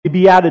the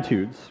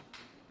Beatitudes,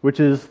 which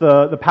is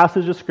the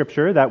passage of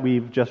Scripture that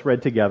we've just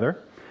read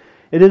together.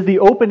 It is the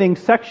opening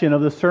section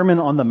of the Sermon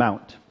on the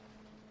Mount.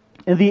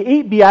 And the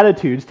 8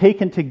 Beatitudes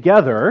taken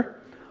together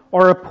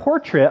are a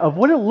portrait of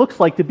what it looks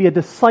like to be a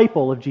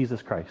disciple of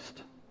Jesus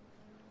Christ.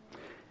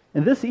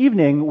 And this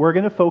evening, we're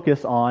going to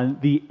focus on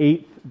the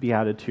 8th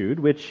Beatitude,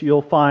 which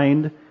you'll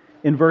find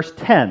in verse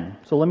 10.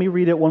 So let me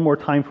read it one more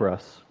time for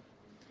us.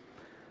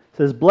 It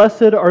says,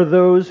 "Blessed are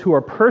those who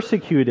are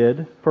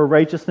persecuted for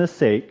righteousness'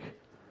 sake,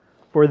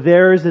 for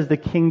theirs is the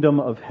kingdom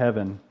of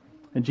heaven."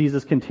 And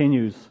Jesus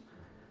continues,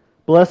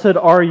 "Blessed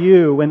are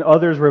you when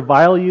others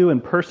revile you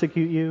and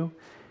persecute you,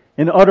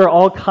 and utter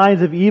all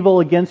kinds of evil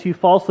against you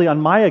falsely on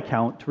my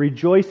account.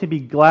 Rejoice and be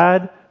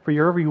glad, for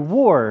your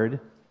reward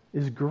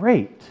is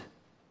great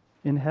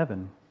in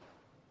heaven.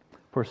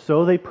 For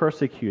so they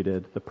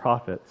persecuted the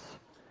prophets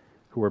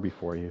who were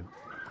before you."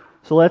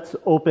 So let's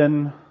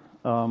open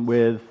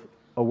with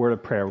a word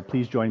of prayer.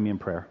 Please join me in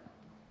prayer.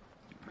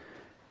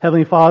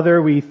 Heavenly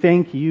Father, we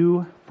thank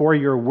you for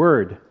your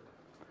word,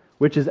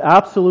 which is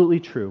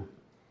absolutely true,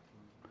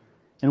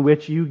 and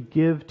which you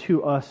give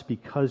to us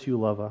because you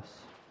love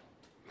us.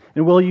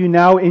 And will you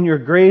now, in your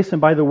grace and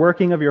by the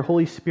working of your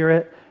Holy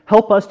Spirit,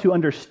 help us to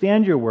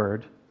understand your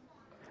word,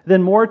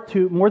 then more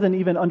than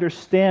even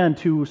understand,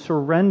 to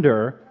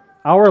surrender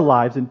our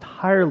lives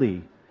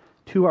entirely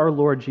to our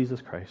Lord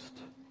Jesus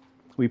Christ.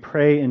 We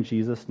pray in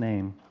Jesus'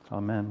 name.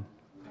 Amen.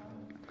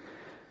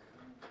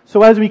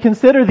 So as we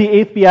consider the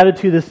 8th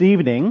Beatitude this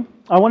evening,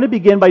 I want to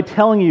begin by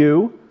telling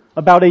you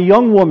about a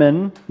young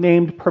woman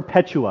named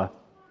Perpetua.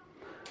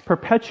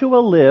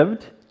 Perpetua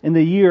lived in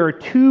the year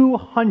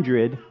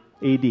 200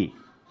 AD.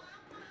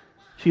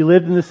 She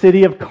lived in the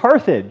city of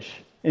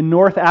Carthage in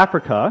North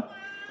Africa,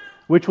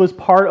 which was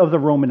part of the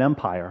Roman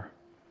Empire.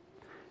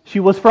 She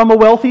was from a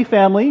wealthy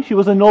family. She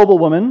was a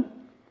noblewoman.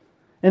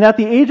 And at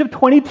the age of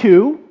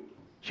 22,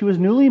 she was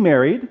newly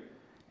married,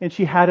 and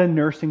she had a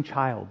nursing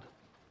child.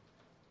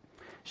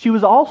 She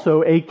was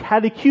also a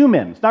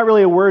catechumen. It's not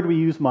really a word we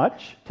use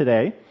much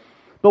today,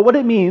 but what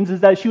it means is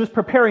that she was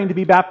preparing to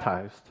be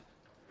baptized.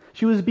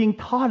 She was being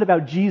taught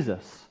about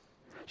Jesus.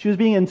 She was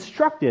being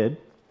instructed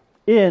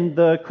in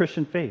the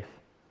Christian faith.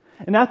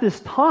 And at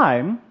this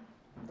time,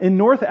 in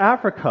North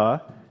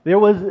Africa, it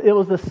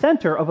was the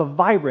center of a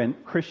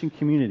vibrant Christian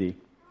community.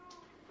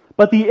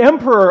 But the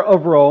emperor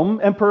of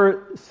Rome,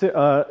 Emperor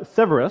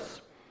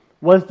Severus,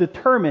 was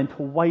determined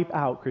to wipe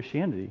out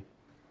Christianity.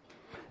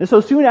 And so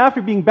soon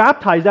after being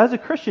baptized as a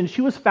Christian,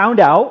 she was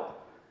found out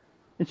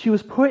and she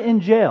was put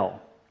in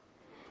jail.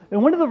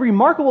 And one of the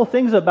remarkable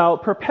things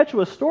about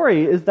Perpetua's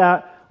story is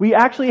that we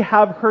actually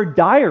have her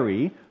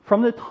diary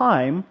from the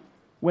time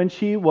when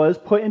she was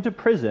put into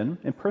prison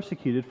and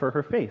persecuted for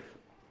her faith.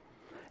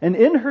 And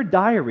in her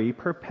diary,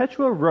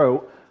 Perpetua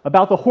wrote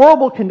about the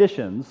horrible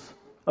conditions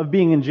of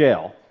being in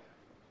jail.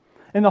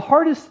 And the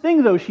hardest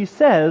thing, though, she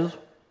says,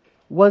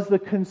 was the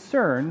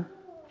concern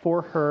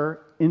for her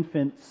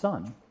infant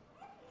son.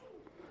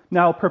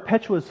 Now,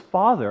 Perpetua's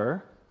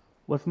father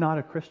was not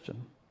a Christian.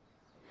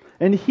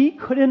 And he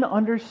couldn't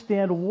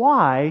understand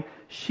why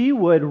she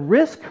would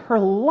risk her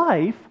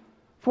life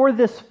for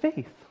this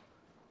faith.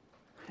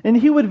 And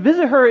he would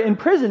visit her in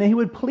prison and he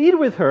would plead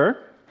with her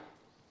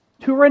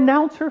to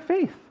renounce her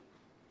faith.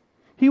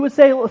 He would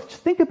say, "Let's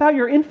think about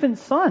your infant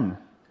son."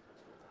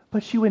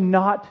 But she would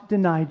not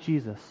deny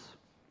Jesus,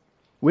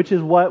 which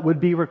is what would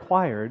be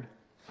required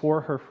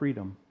for her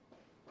freedom.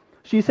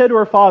 She said to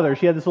her father,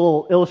 she had this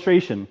little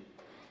illustration,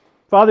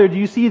 "Father, do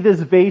you see this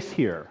vase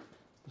here,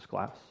 this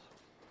glass?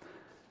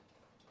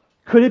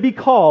 Could it be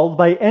called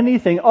by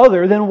anything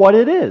other than what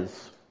it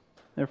is?"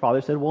 And her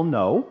father said, "Well,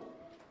 no."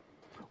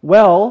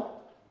 "Well,"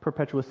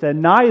 Perpetua said,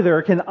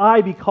 "neither can I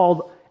be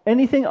called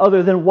anything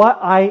other than what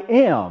I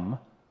am,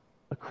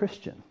 a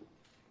Christian."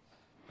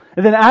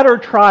 And then at her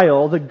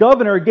trial, the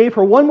governor gave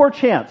her one more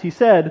chance. He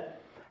said,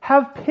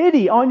 "Have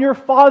pity on your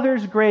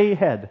father's gray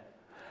head.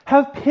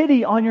 Have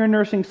pity on your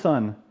nursing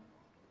son.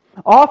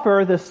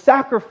 Offer the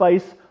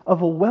sacrifice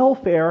of a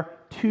welfare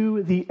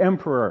to the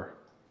emperor."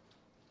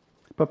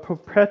 But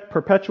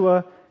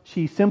Perpetua,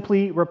 she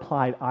simply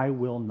replied, "I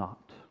will not."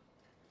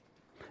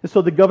 And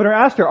so the governor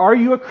asked her, "Are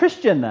you a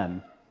Christian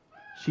then?"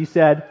 She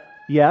said,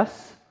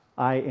 "Yes,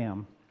 I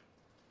am."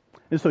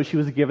 And so she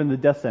was given the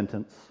death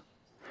sentence.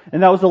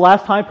 And that was the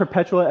last time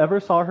Perpetua ever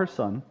saw her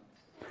son.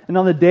 And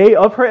on the day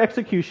of her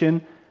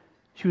execution,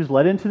 she was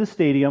led into the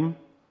stadium.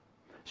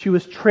 She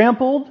was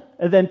trampled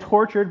and then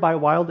tortured by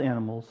wild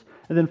animals,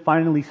 and then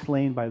finally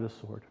slain by the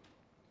sword.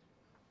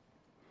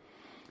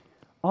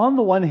 On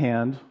the one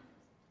hand,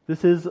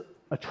 this is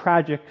a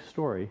tragic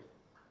story,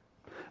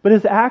 but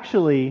it's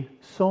actually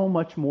so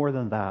much more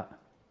than that.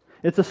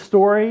 It's a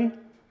story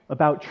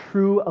about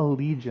true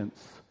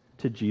allegiance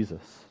to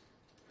Jesus.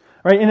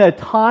 Right? In a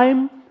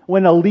time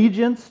when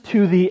allegiance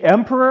to the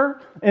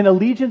emperor and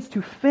allegiance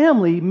to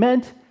family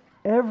meant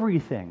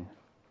everything,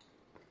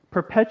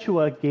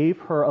 Perpetua gave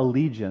her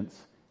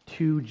allegiance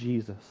to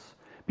Jesus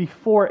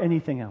before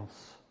anything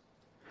else.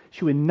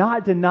 She would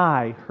not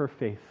deny her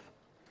faith,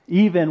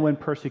 even when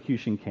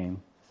persecution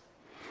came.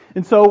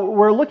 And so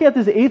we're looking at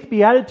this eighth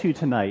beatitude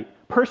tonight,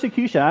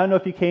 persecution. I don't know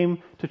if you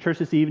came to church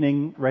this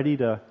evening ready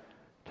to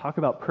talk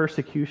about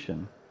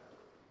persecution.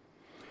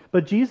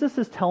 But Jesus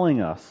is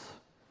telling us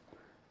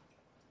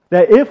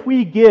that if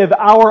we give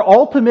our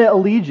ultimate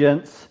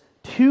allegiance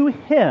to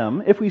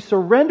Him, if we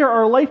surrender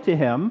our life to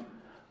Him,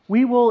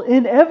 we will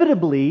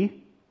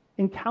inevitably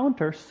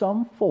encounter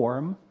some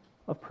form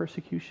of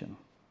persecution.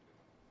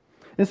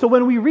 And so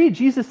when we read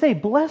Jesus say,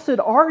 blessed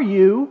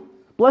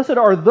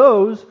are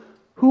those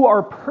who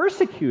are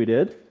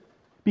persecuted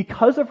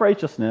because of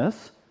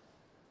righteousness,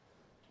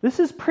 this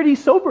is pretty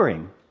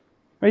sobering.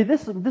 Right?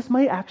 This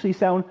might actually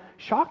sound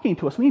shocking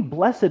to us. I mean,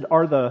 blessed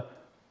are the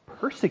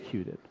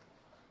persecuted.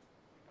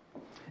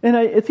 And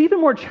it's even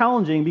more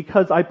challenging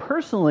because I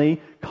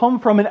personally come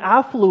from an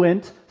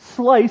affluent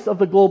slice of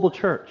the global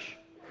church.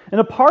 And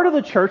a part of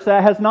the church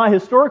that has not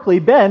historically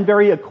been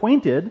very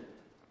acquainted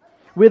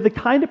with the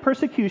kind of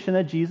persecution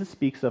that Jesus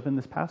speaks of in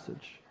this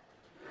passage.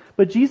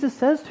 But Jesus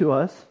says to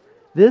us,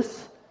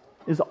 this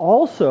is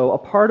also a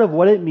part of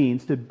what it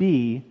means to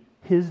be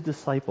His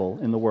disciple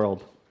in the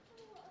world.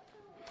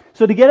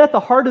 So to get at the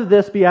heart of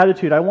this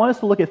beatitude, I want us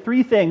to look at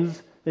three things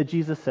that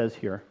Jesus says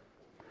here.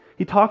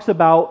 He talks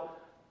about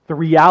the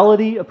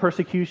reality of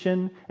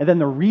persecution, and then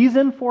the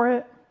reason for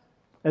it,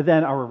 and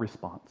then our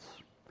response.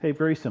 Okay,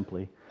 very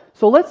simply.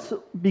 So let's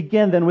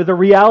begin then with the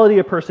reality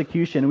of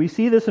persecution. We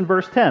see this in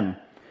verse 10.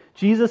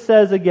 Jesus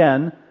says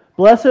again,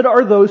 blessed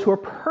are those who are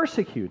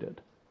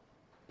persecuted.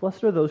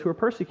 Blessed are those who are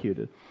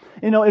persecuted.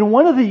 You know, and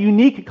one of the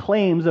unique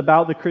claims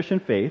about the Christian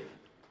faith,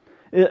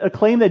 a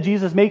claim that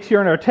Jesus makes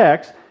here in our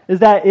text, is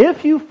that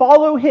if you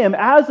follow Him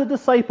as a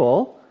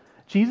disciple,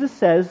 Jesus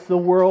says the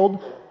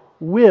world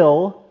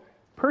will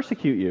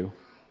persecute you.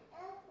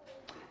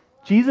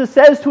 Jesus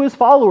says to His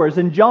followers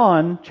in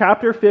John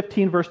chapter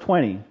 15, verse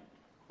 20,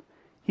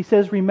 He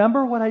says,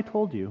 remember what I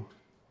told you.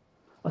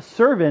 A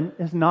servant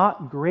is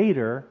not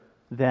greater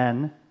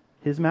than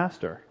his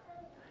master.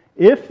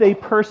 If they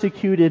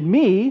persecuted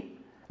me,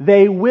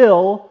 they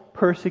will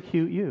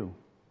persecute you.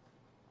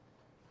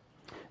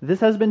 This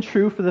has been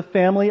true for the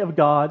family of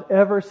God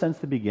ever since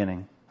the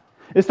beginning.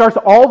 It starts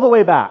all the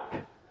way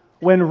back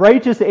when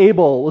righteous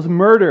Abel was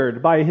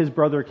murdered by his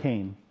brother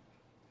Cain.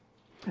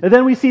 And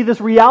then we see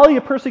this reality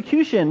of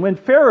persecution when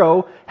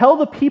Pharaoh held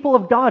the people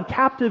of God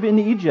captive in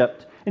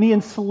Egypt, and he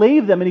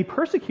enslaved them and he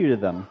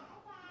persecuted them.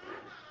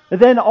 And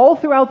then all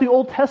throughout the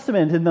Old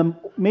Testament and the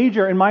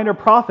major and minor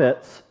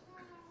prophets,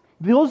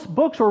 those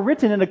books were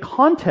written in a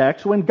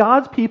context when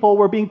God's people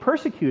were being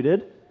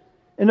persecuted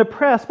and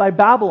oppressed by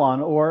Babylon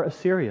or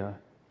Assyria.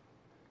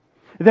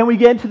 And then we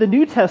get into the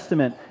New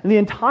Testament, and the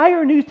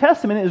entire New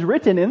Testament is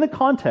written in the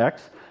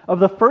context of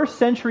the first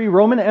century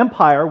Roman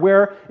Empire,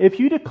 where if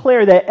you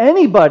declare that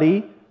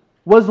anybody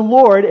was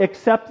Lord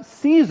except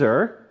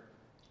Caesar,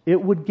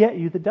 it would get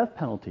you the death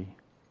penalty.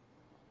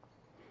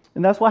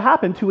 And that's what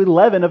happened to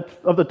 11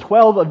 of the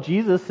 12 of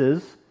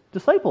Jesus'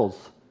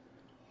 disciples.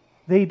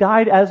 They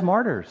died as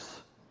martyrs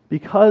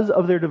because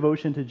of their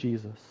devotion to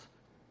Jesus.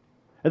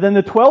 And then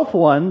the 12th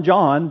one,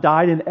 John,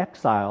 died in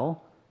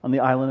exile on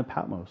the island of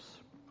Patmos.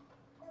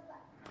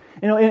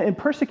 You know, and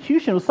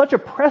persecution was such a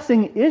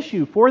pressing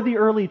issue for the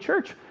early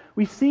church.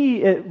 We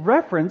see it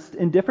referenced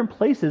in different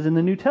places in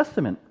the New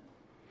Testament.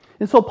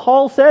 And so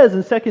Paul says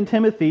in 2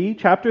 Timothy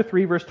chapter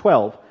 3, verse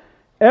 12,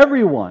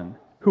 everyone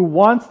who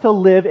wants to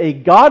live a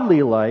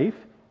godly life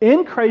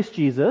in Christ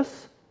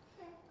Jesus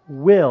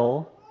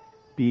will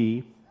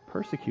be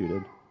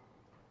persecuted.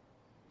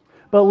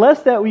 But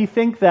lest that we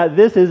think that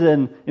this is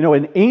an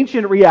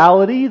ancient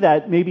reality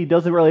that maybe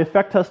doesn't really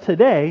affect us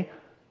today,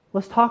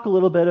 let's talk a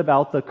little bit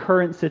about the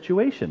current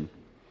situation.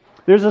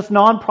 There's this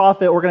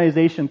nonprofit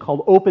organization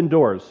called Open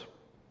Doors.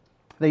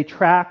 They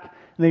track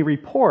and they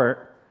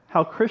report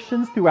how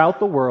Christians throughout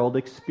the world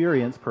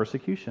experience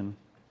persecution.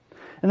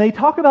 And they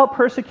talk about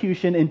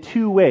persecution in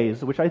two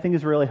ways, which I think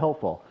is really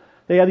helpful.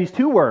 They have these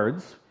two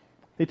words.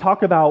 They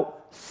talk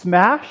about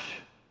smash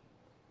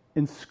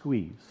and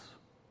squeeze.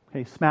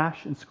 Okay,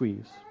 smash and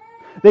squeeze.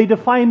 They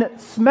define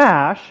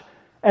smash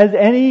as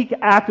any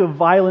act of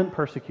violent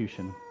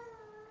persecution.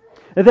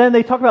 And then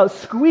they talk about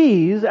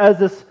squeeze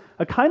as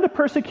a kind of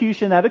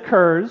persecution that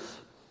occurs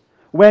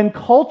when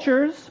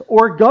cultures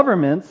or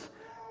governments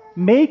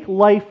make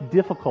life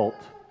difficult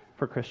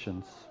for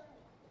Christians.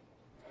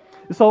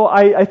 So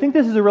I think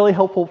this is a really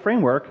helpful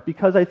framework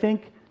because I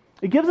think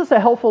it gives us a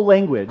helpful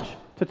language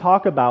to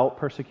talk about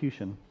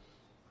persecution.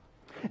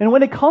 And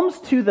when it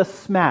comes to the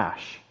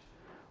smash,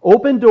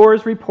 Open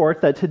Doors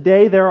reports that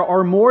today there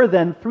are more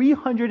than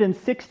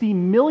 360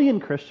 million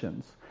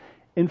Christians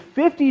in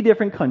 50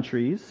 different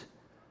countries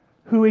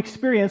who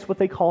experience what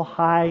they call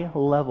high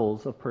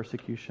levels of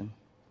persecution.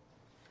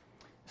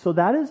 So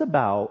that is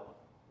about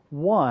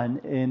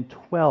 1 in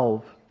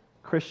 12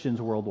 Christians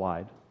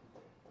worldwide.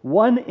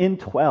 1 in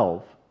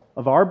 12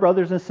 of our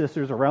brothers and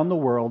sisters around the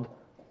world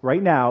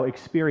right now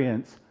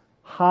experience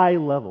high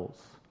levels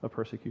of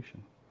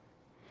persecution.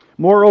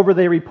 Moreover,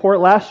 they report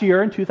last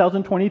year in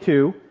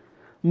 2022,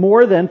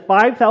 more than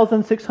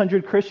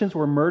 5,600 Christians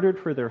were murdered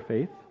for their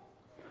faith.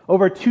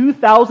 Over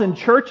 2,000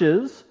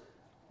 churches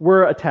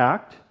were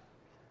attacked.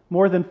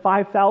 More than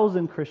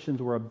 5,000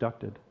 Christians were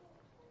abducted.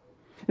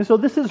 And so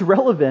this is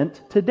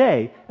relevant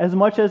today as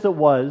much as it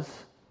was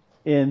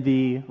in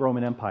the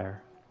Roman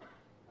Empire.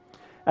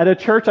 At a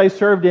church I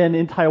served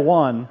in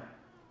Taiwan,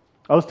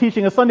 I was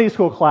teaching a Sunday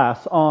school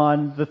class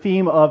on the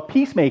theme of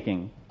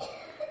peacemaking.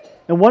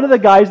 And one of the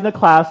guys in the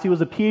class, he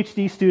was a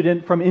PhD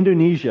student from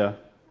Indonesia.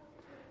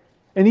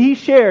 And he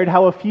shared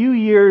how a few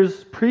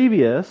years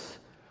previous,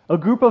 a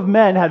group of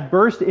men had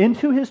burst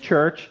into his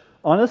church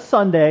on a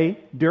Sunday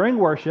during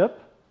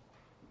worship,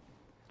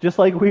 just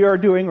like we are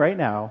doing right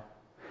now.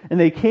 And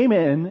they came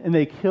in and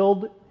they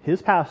killed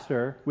his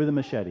pastor with a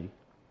machete.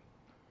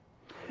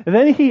 And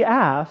then he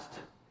asked,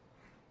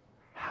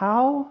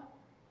 how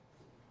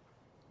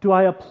do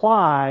I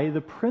apply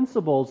the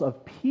principles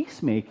of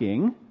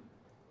peacemaking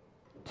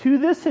to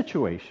this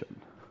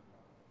situation?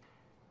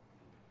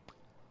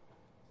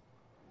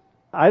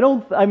 I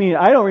don't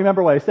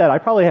remember what I said. I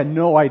probably had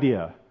no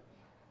idea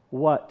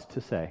what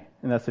to say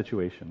in that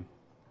situation.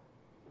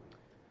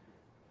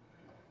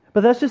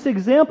 But that's just an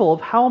example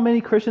of how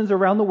many Christians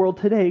around the world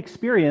today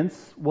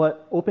experience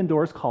what Open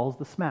Doors calls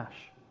the smash.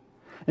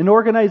 And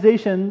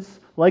organizations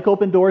like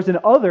Open Doors and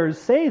others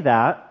say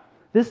that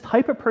this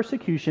type of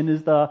persecution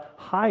is the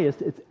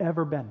highest it's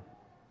ever been.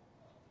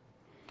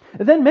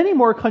 And then many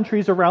more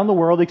countries around the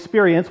world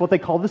experience what they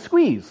call the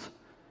squeeze.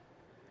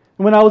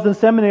 When I was in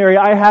seminary,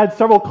 I had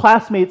several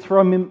classmates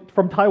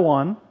from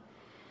Taiwan.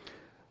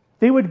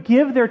 They would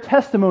give their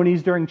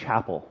testimonies during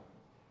chapel.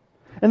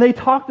 And they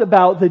talked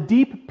about the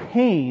deep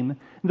pain,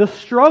 the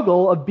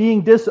struggle of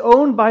being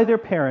disowned by their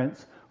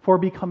parents for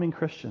becoming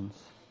Christians.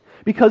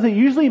 Because it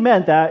usually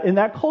meant that in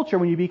that culture,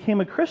 when you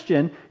became a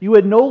Christian, you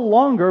would no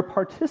longer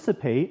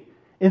participate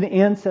in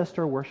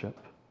ancestor worship.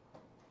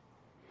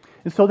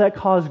 And so that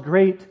caused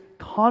great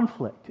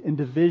conflict and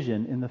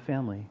division in the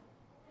family.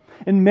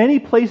 In many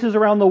places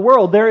around the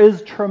world, there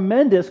is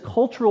tremendous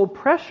cultural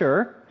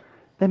pressure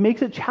that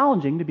makes it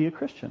challenging to be a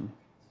Christian.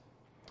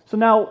 So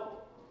now,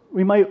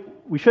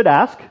 we should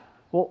ask,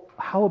 well,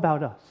 how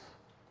about us?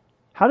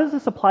 How does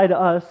this apply to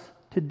us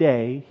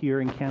today here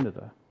in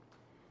Canada?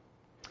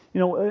 You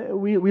know,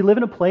 we live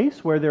in a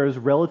place where there is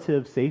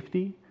relative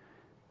safety,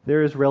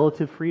 there is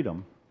relative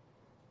freedom.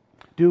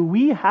 Do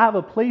we have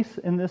a place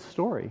in this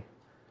story?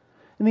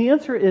 And the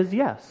answer is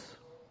yes.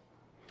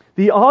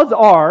 The odds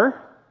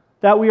are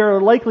that we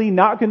are likely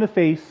not going to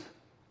face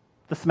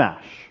the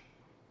smash,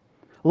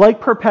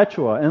 like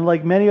Perpetua and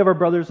like many of our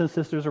brothers and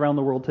sisters around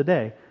the world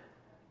today.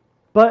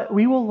 But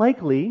we will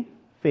likely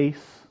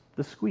face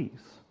the squeeze,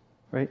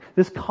 right?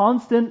 This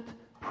constant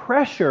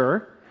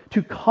pressure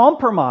to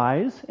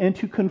compromise and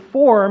to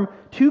conform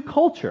to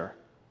culture.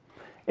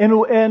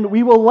 And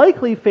we will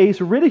likely face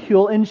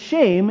ridicule and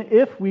shame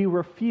if we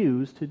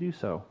refuse to do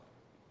so.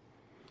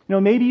 You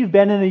know, maybe you've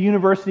been in a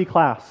university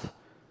class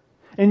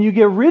and you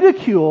get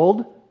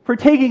ridiculed for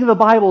taking the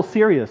Bible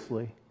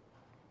seriously.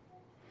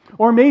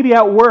 Or maybe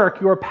at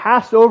work you are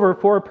passed over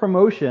for a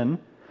promotion.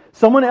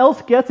 Someone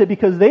else gets it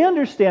because they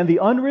understand the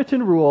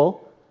unwritten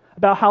rule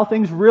about how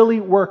things really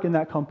work in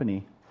that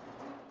company,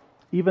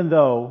 even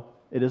though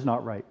it is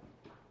not right.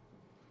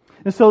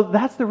 And so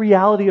that's the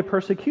reality of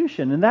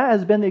persecution, and that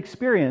has been the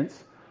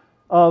experience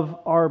of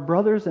our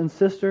brothers and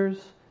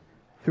sisters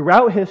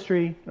throughout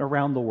history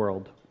around the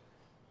world.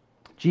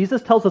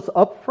 Jesus tells us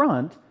up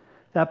front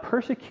that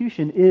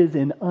persecution is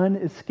an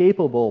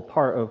unescapable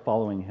part of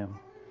following him.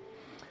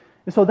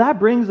 And so that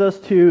brings us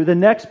to the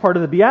next part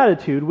of the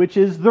Beatitude, which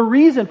is the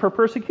reason for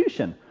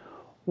persecution.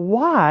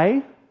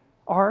 Why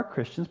are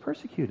Christians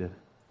persecuted?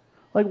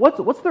 Like,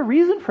 what's the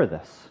reason for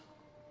this?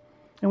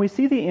 And we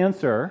see the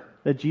answer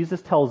that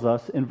Jesus tells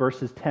us in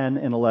verses 10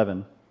 and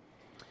 11.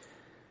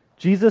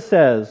 Jesus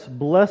says,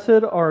 10,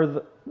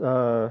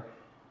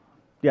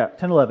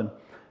 11.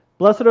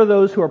 Blessed are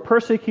those who are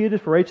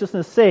persecuted for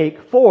righteousness'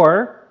 sake,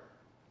 for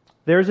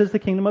theirs is the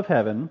kingdom of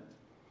heaven.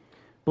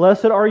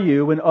 Blessed are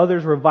you when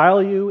others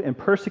revile you and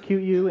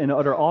persecute you and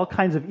utter all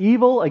kinds of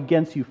evil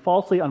against you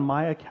falsely on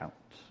my account.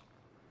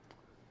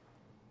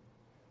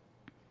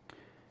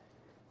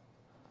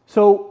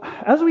 So,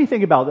 as we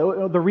think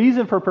about the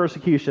reason for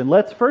persecution,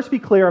 let's first be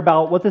clear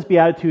about what this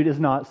beatitude is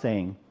not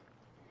saying.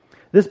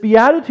 This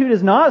beatitude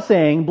is not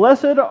saying,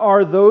 blessed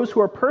are those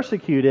who are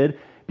persecuted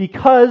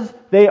because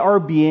they are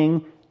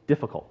being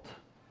difficult.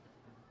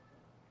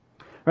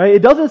 Right?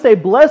 It doesn't say,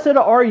 blessed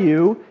are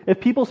you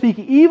if people speak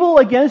evil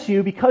against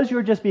you because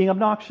you're just being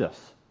obnoxious.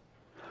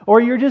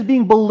 Or you're just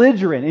being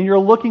belligerent and you're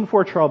looking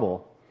for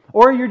trouble.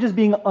 Or you're just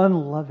being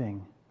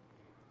unloving.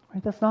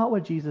 Right? That's not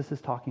what Jesus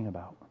is talking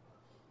about.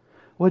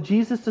 What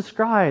Jesus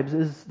describes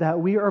is that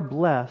we are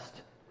blessed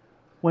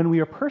when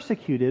we are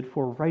persecuted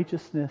for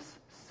righteousness'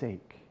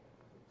 sake.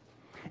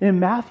 In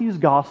Matthew's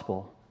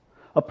gospel,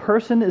 a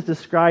person is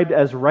described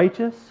as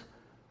righteous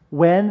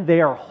when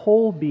their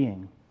whole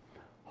being,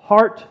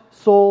 heart,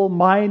 soul,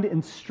 mind,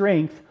 and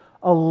strength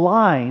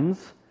aligns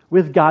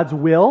with God's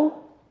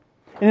will,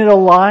 and it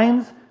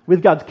aligns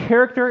with God's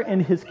character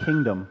and his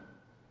kingdom.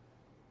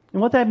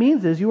 And what that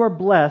means is you are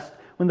blessed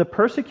when the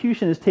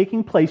persecution is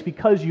taking place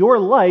because your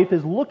life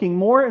is looking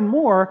more and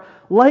more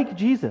like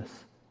Jesus.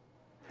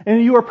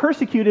 And you are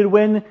persecuted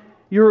when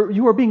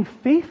you are being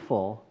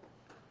faithful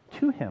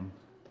to Him.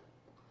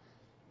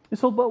 And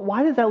so, but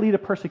why does that lead to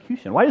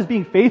persecution? Why does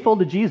being faithful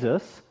to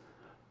Jesus,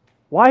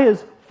 why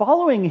is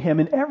following Him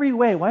in every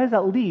way, why does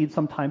that lead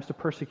sometimes to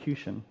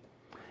persecution?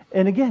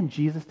 And again,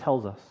 Jesus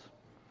tells us.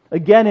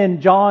 Again,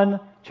 in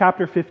John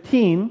chapter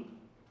 15,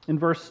 in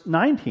verse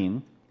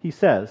 19, He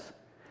says,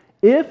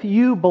 if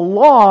you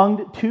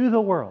belonged to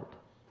the world,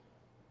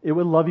 it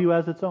would love you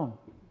as its own.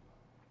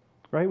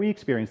 Right? We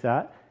experience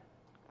that.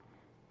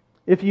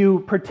 If you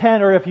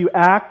pretend or if you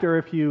act or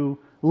if you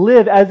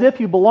live as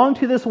if you belong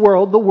to this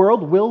world, the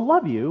world will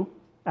love you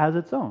as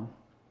its own.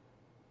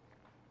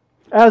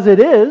 As it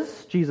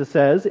is, Jesus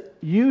says,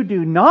 you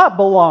do not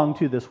belong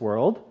to this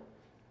world,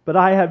 but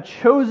I have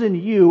chosen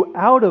you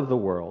out of the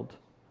world.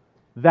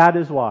 That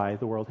is why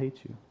the world hates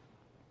you.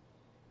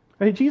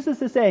 Right?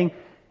 Jesus is saying,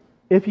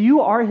 if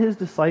you are His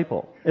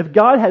disciple, if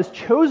God has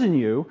chosen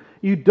you,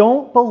 you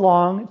don't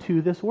belong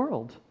to this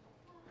world.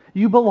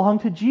 You belong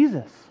to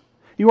Jesus.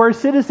 You are a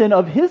citizen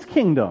of His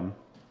kingdom.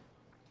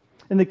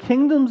 And the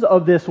kingdoms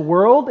of this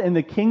world and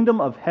the kingdom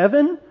of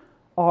heaven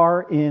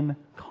are in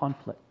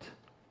conflict.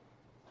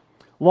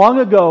 Long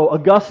ago,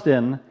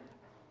 Augustine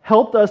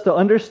helped us to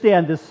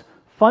understand this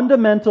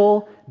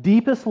fundamental,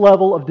 deepest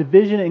level of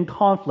division and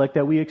conflict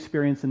that we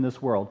experience in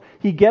this world.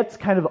 He gets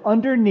kind of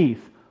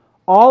underneath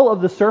all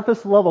of the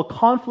surface level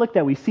conflict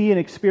that we see and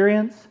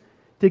experience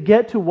to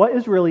get to what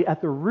is really at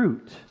the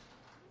root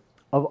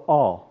of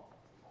all.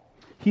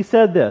 He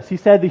said this. He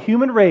said the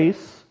human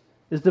race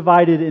is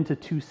divided into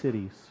two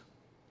cities.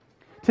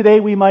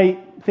 Today we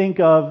might think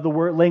of the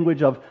word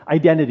language of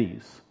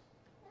identities.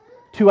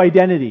 Two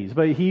identities,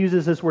 but he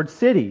uses this word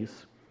cities.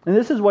 And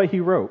this is what he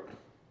wrote.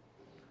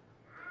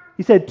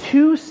 He said,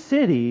 two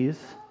cities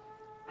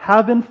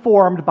have been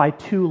formed by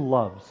two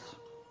loves.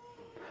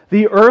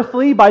 The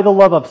earthly by the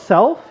love of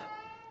self,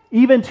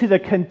 even to the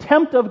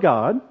contempt of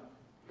God.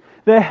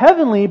 The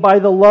heavenly by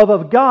the love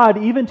of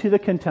God, even to the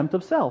contempt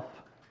of self.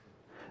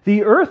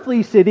 The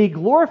earthly city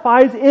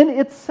glorifies in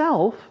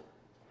itself.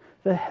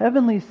 The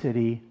heavenly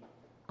city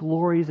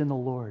glories in the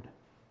Lord.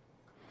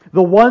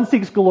 The one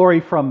seeks glory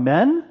from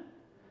men,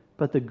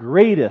 but the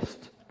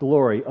greatest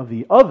glory of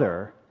the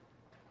other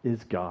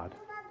is God.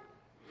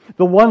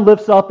 The one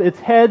lifts up its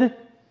head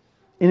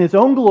in its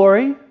own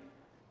glory.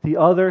 The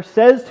other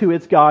says to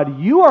its God,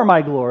 you are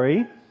my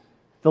glory,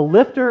 the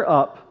lifter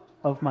up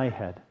of my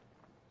head.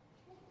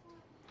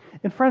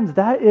 And friends,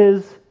 that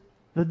is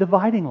the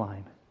dividing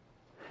line.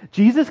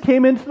 Jesus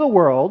came into the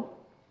world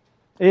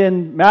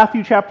in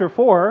Matthew chapter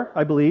 4,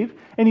 I believe,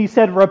 and He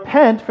said,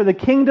 repent, for the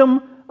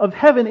kingdom of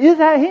heaven is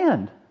at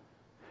hand.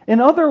 In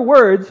other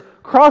words,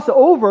 cross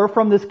over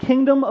from this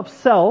kingdom of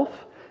self,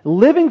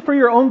 living for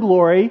your own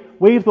glory,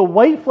 wave the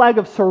white flag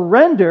of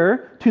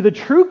surrender to the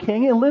true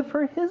King and live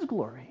for His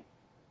glory.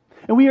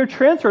 And we are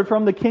transferred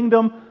from the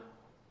kingdom,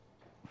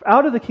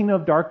 out of the kingdom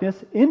of darkness,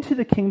 into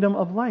the kingdom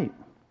of light.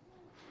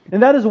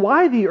 And that is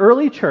why the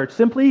early church,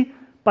 simply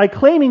by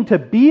claiming to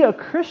be a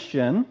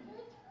Christian,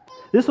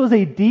 this was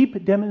a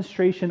deep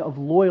demonstration of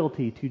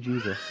loyalty to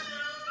Jesus.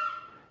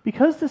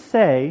 Because to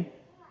say,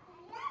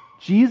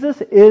 Jesus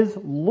is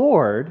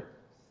Lord,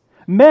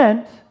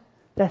 meant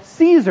that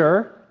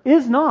Caesar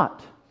is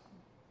not,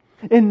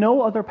 and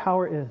no other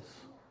power is.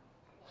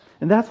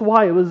 And that's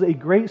why it was a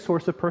great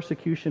source of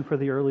persecution for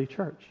the early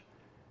church.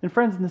 And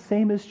friends, the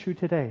same is true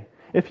today.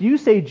 If you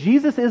say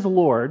Jesus is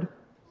Lord,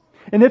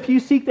 and if you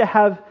seek to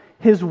have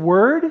His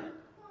word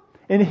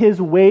and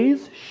His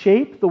ways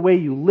shape the way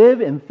you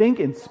live and think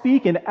and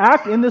speak and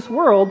act in this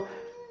world,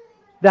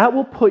 that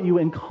will put you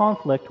in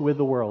conflict with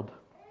the world.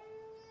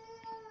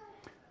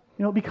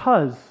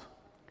 Because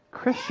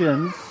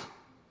Christians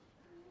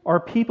are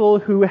people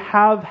who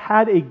have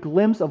had a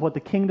glimpse of what the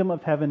kingdom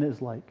of heaven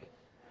is like.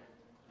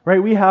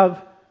 Right? We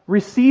have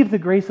received the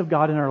grace of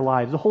God in our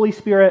lives. The Holy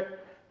Spirit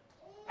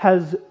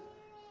has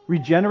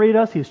regenerated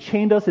us. He has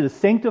changed us. It is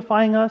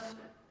sanctifying us.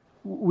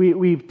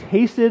 We've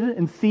tasted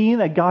and seen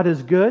that God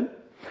is good.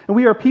 And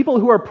we are people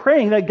who are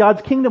praying that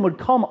God's kingdom would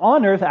come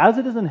on earth as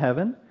it is in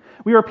heaven.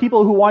 We are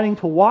people who are wanting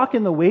to walk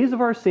in the ways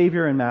of our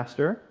Savior and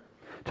Master,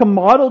 to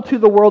model to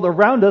the world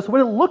around us what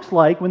it looks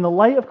like when the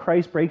light of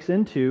Christ breaks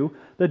into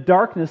the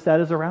darkness that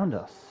is around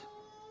us.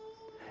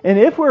 And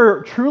if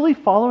we're truly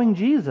following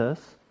Jesus,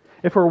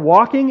 if we're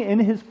walking in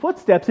His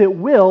footsteps, it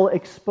will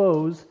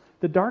expose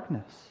the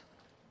darkness.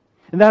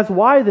 And that's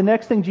why the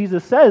next thing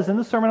Jesus says in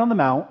the Sermon on the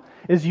Mount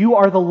is, you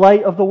are the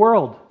light of the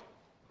world.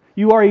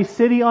 You are a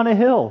city on a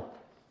hill.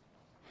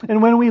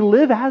 And when we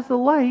live as the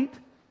light,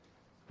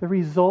 the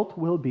result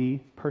will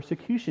be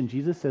persecution.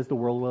 Jesus says the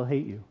world will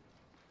hate you.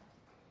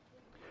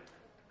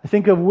 I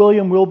think of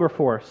William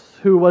Wilberforce,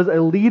 who was a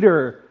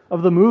leader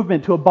of the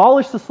movement to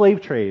abolish the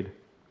slave trade.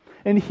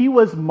 And he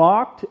was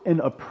mocked and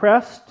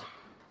oppressed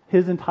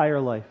his entire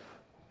life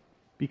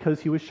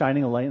because he was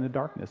shining a light in the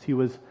darkness. He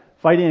was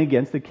fighting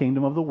against the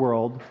kingdom of the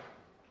world.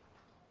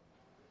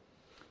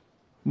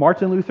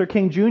 Martin Luther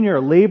King Jr.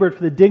 labored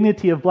for the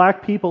dignity of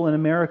black people in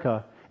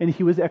America, and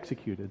he was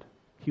executed.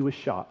 He was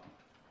shot.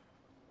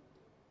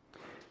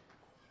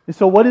 And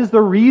so what is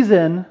the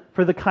reason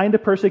for the kind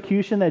of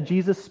persecution that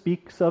Jesus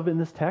speaks of in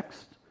this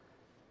text?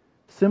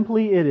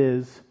 Simply it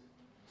is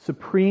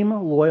supreme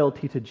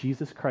loyalty to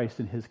Jesus Christ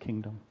and His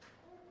kingdom.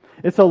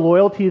 It's a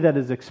loyalty that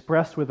is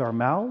expressed with our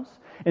mouths,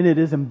 and it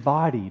is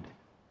embodied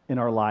in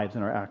our lives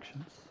and our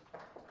actions.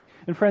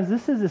 And friends,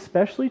 this is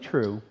especially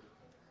true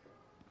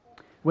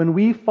when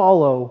we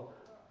follow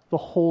the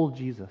whole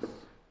Jesus,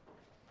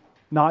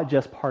 not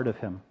just part of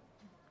Him.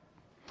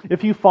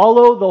 If you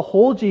follow the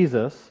whole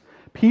Jesus,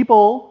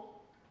 people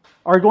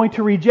are going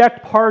to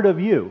reject part of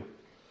you,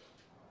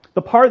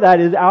 the part that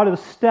is out of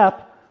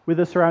step with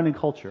the surrounding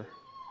culture.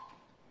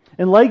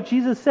 And like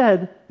Jesus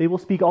said, they will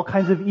speak all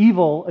kinds of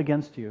evil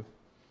against you.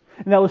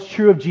 And that was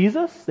true of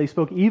Jesus. They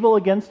spoke evil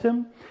against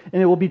Him.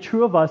 And it will be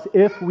true of us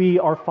if we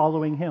are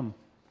following Him.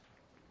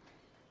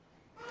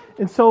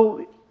 And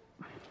so,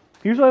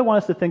 here's what I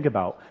want us to think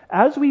about.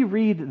 As we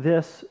read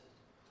this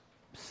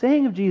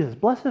saying of Jesus,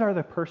 blessed are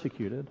the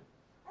persecuted,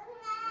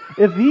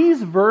 if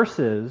these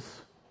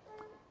verses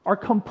are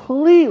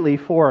completely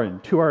foreign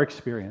to our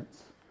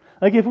experience,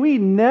 like if we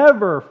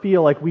never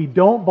feel like we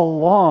don't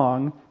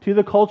belong to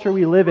the culture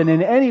we live in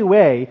any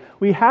way,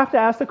 we have to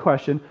ask the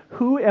question,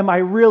 who am I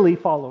really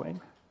following?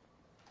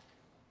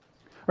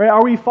 Right?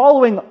 Are we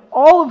following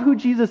all of who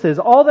Jesus is,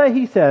 all that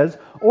He says,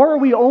 or are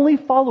we only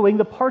following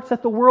the parts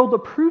that the world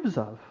approves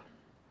of?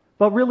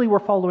 But really we're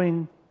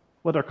following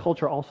what our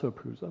culture also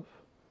approves of.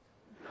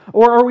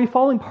 Or are we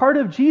following part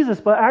of Jesus,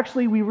 but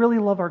actually we really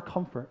love our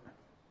comfort?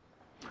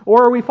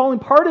 Or are we following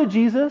part of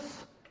Jesus,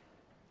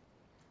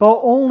 but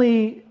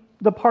only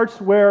the parts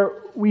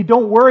where we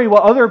don't worry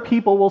what other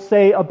people will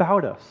say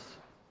about us?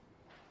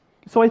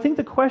 So I think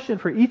the question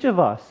for each of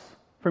us,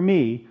 for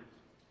me,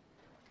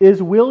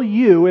 is will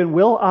you and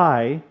will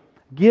I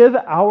give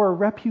our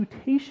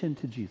reputation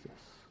to Jesus?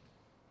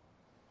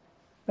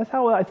 That's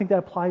how I think that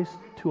applies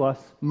to us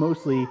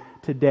mostly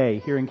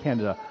today here in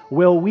Canada.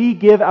 Will we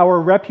give our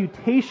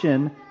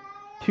reputation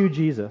to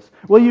Jesus?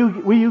 Will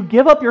you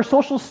give up your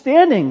social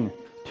standing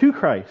to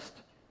Christ?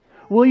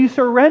 Will you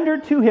surrender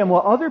to Him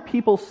what other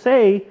people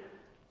say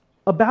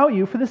about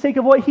you for the sake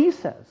of what He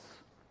says?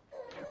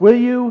 Will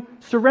you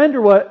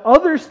surrender what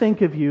others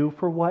think of you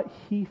for what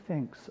He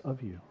thinks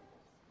of you?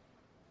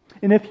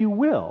 And if you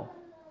will,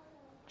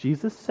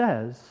 Jesus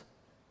says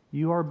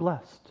you are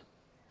blessed.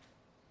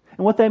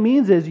 And what that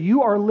means is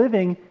you are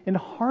living in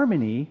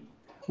harmony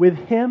with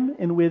Him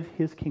and with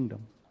His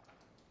kingdom.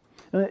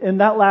 And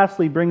that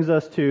lastly brings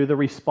us to the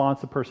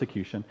response of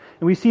persecution.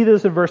 And we see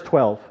this in verse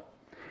 12.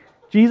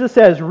 Jesus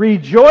says,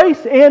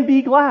 rejoice and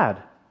be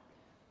glad,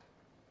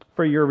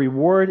 for your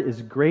reward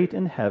is great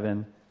in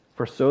heaven,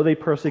 for so they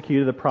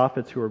persecuted the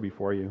prophets who were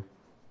before you.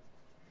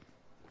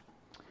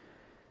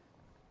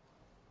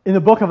 In the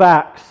book of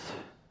Acts,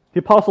 the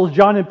apostles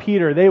John and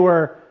Peter, they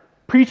were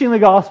preaching the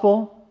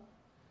gospel.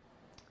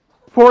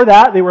 For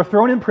that, they were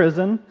thrown in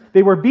prison,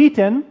 they were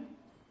beaten,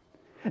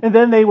 and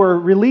then they were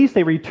released.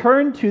 They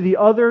returned to the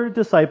other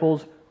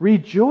disciples,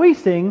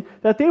 rejoicing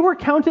that they were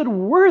counted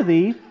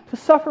worthy to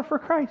suffer for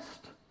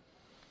Christ.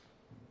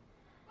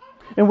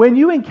 And when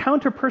you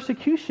encounter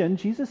persecution,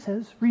 Jesus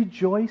says,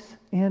 rejoice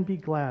and be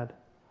glad.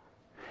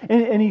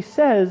 And He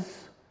says,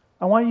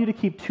 I want you to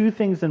keep two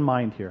things in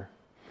mind here.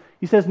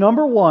 He says,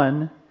 number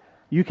one,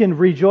 you can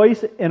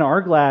rejoice and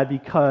are glad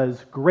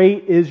because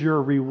great is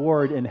your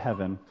reward in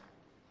heaven.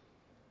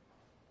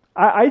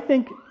 I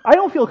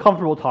don't feel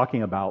comfortable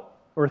talking about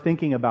or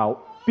thinking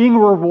about being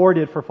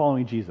rewarded for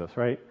following Jesus,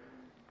 right?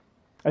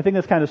 I think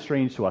that's kind of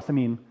strange to us. I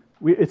mean,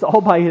 it's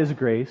all by His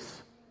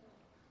grace.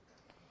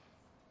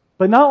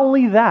 But not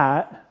only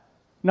that,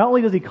 not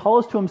only does He call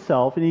us to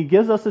Himself and He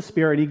gives us the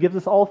Spirit, He gives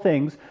us all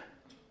things,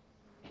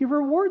 He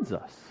rewards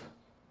us.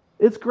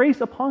 It's grace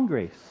upon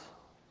grace.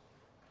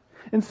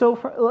 And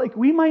so,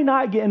 we might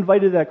not get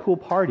invited to that cool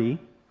party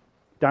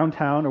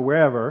downtown or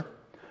wherever,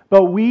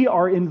 but we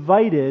are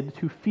invited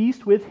to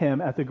feast with Him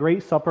at the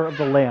great supper of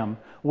the Lamb,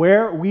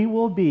 where we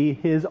will be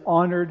His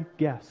honored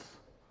guests.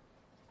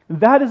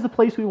 That is the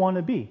place we want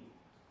to be.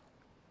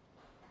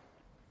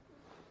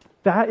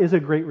 That is a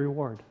great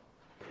reward.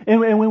 And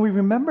when we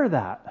remember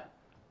that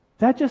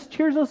just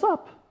cheers us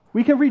up.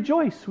 We can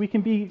rejoice. We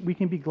can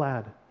be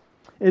glad.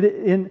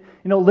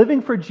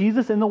 Living for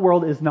Jesus in the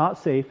world is not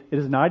safe. It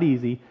is not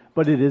easy,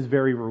 but it is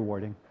very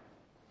rewarding.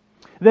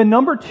 Then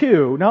number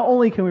two, not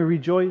only can we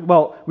rejoice,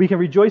 we can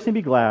rejoice and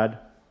be glad,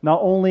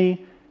 not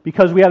only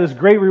because we have this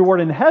great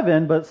reward in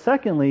heaven, but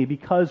secondly,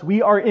 because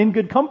we are in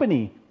good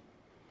company.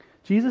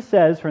 Jesus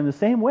says, for in the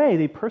same way,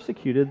 they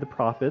persecuted the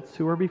prophets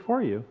who were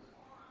before you.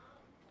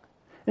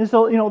 And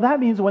so, that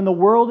means when the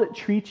world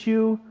treats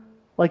you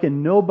like a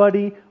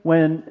nobody,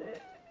 when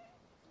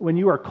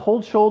you are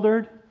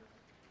cold-shouldered,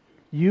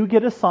 you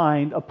get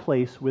assigned a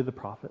place with the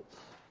prophets.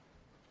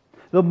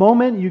 The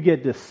moment you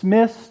get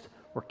dismissed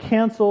or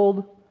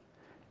canceled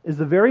is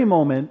the very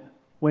moment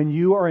when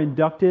you are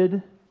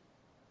inducted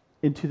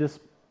into this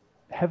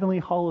heavenly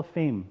hall of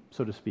fame,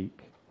 so to speak.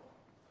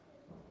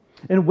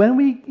 And when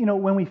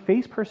we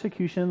face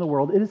persecution in the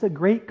world, it is a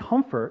great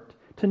comfort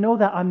to know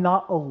that I'm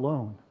not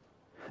alone.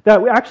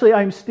 That actually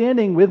I'm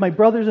standing with my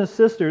brothers and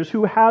sisters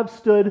who have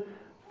stood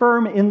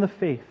firm in the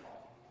faith.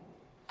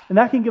 And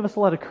that can give us a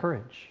lot of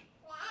courage.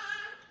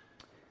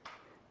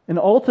 And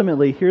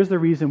ultimately, here's the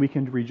reason we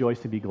can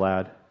rejoice and be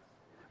glad.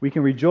 We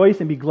can rejoice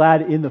and be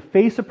glad in the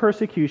face of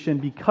persecution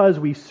because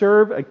we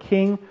serve a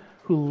king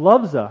who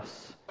loves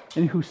us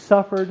and who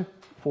suffered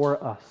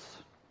for us.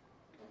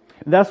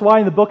 And that's why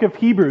in the book of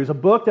Hebrews, a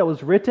book that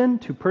was written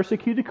to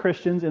persecuted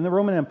Christians in the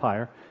Roman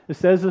Empire, it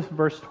says this in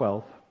verse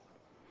 12.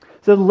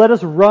 It says, "Let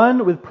us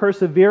run with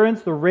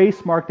perseverance the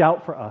race marked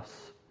out for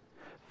us,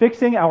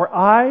 fixing our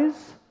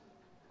eyes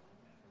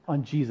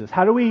on Jesus."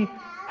 How do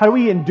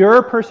we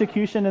endure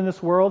persecution in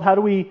this world? How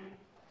do we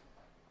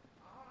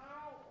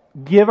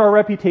give our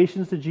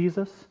reputations to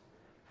Jesus?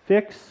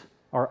 Fix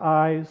our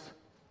eyes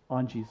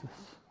on Jesus,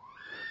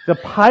 the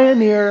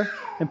pioneer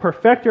and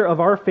perfecter of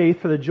our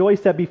faith. For the joy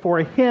set before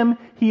him,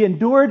 he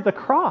endured the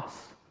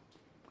cross,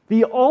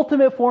 the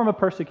ultimate form of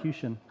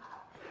persecution,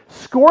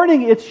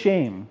 scorning its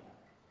shame.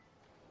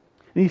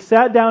 And he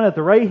sat down at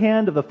the right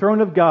hand of the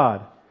throne of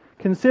God.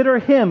 Consider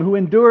him who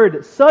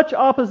endured such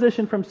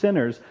opposition from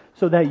sinners,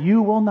 so that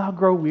you will not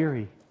grow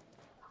weary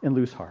and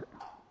lose heart.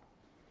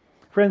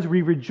 Friends,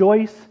 we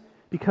rejoice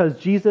because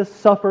Jesus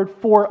suffered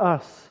for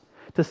us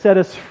to set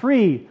us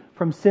free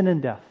from sin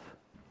and death.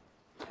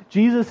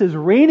 Jesus is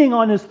reigning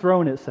on his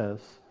throne, it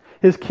says.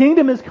 His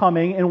kingdom is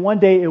coming, and one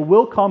day it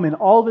will come in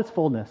all of its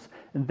fullness.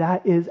 And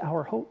that is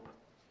our hope.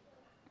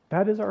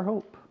 That is our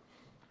hope.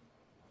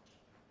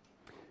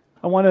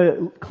 I want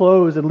to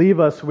close and leave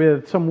us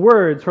with some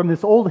words from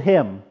this old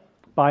hymn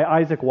by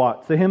Isaac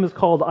Watts. The hymn is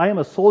called, "I Am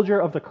a Soldier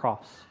of the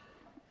Cross."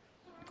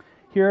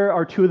 Here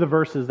are two of the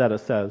verses that it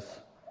says.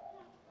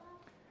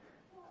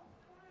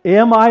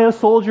 "Am I a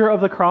soldier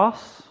of the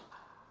cross,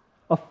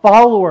 a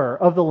follower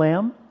of the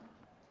Lamb?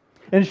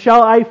 And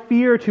shall I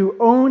fear to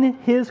own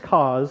his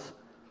cause,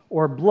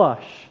 or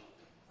blush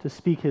to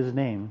speak his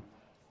name?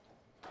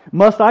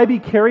 Must I be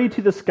carried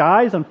to the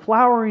skies on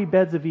flowery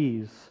beds of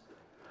ease,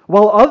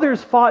 while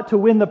others fought to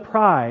win the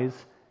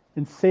prize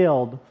and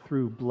sailed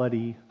through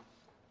bloody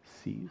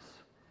seas?"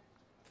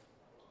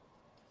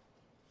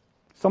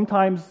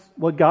 Sometimes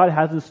what God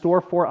has in store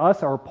for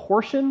us, our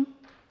portion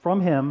from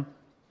him,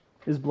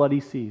 is bloody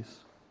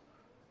seas.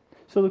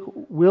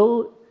 So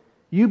will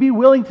you be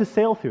willing to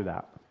sail through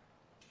that?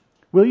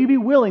 Will you be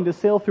willing to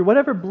sail through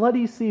whatever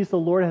bloody seas the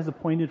Lord has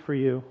appointed for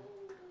you?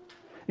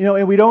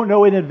 And we don't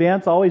know in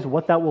advance always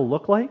what that will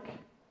look like,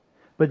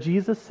 but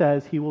Jesus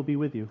says he will be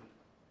with you.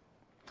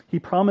 He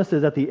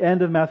promises at the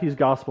end of Matthew's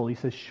gospel, he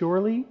says,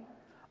 "Surely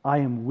I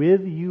am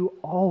with you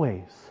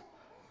always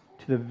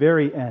to the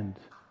very end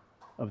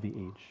of the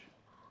age."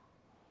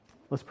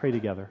 Let's pray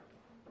together.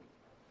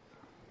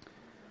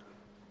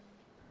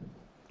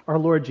 Our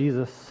Lord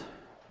Jesus,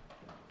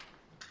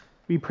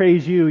 we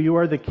praise you. You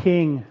are the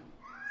King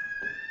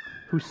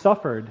who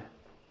suffered.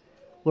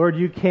 Lord,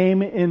 you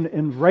came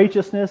in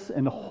righteousness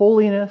and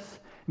holiness.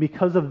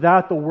 Because of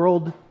that, the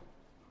world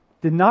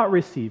did not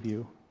receive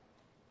you.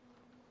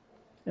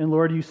 And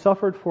Lord, you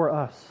suffered for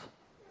us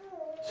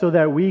so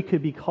that we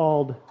could be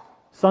called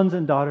sons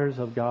and daughters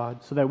of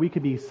God, so that we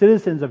could be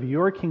citizens of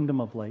your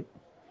kingdom of light.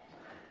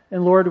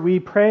 And Lord, we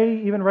pray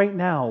even right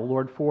now,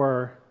 Lord,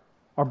 for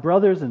our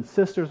brothers and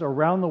sisters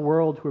around the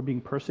world who are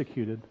being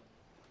persecuted.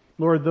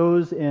 Lord,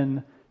 those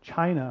in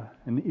China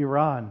and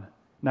Iran,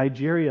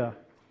 Nigeria,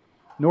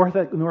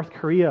 North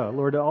Korea,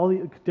 Lord, all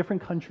the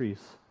different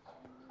countries.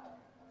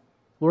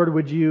 Lord,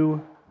 would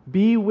you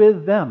be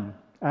with them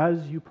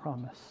as you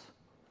promise?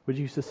 Would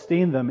you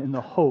sustain them in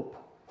the hope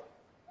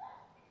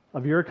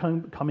of your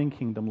coming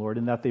kingdom, Lord,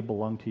 and that they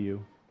belong to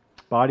you,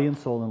 body and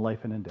soul, in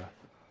life and in death?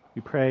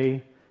 We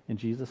pray in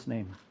Jesus'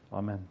 name.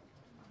 Amen.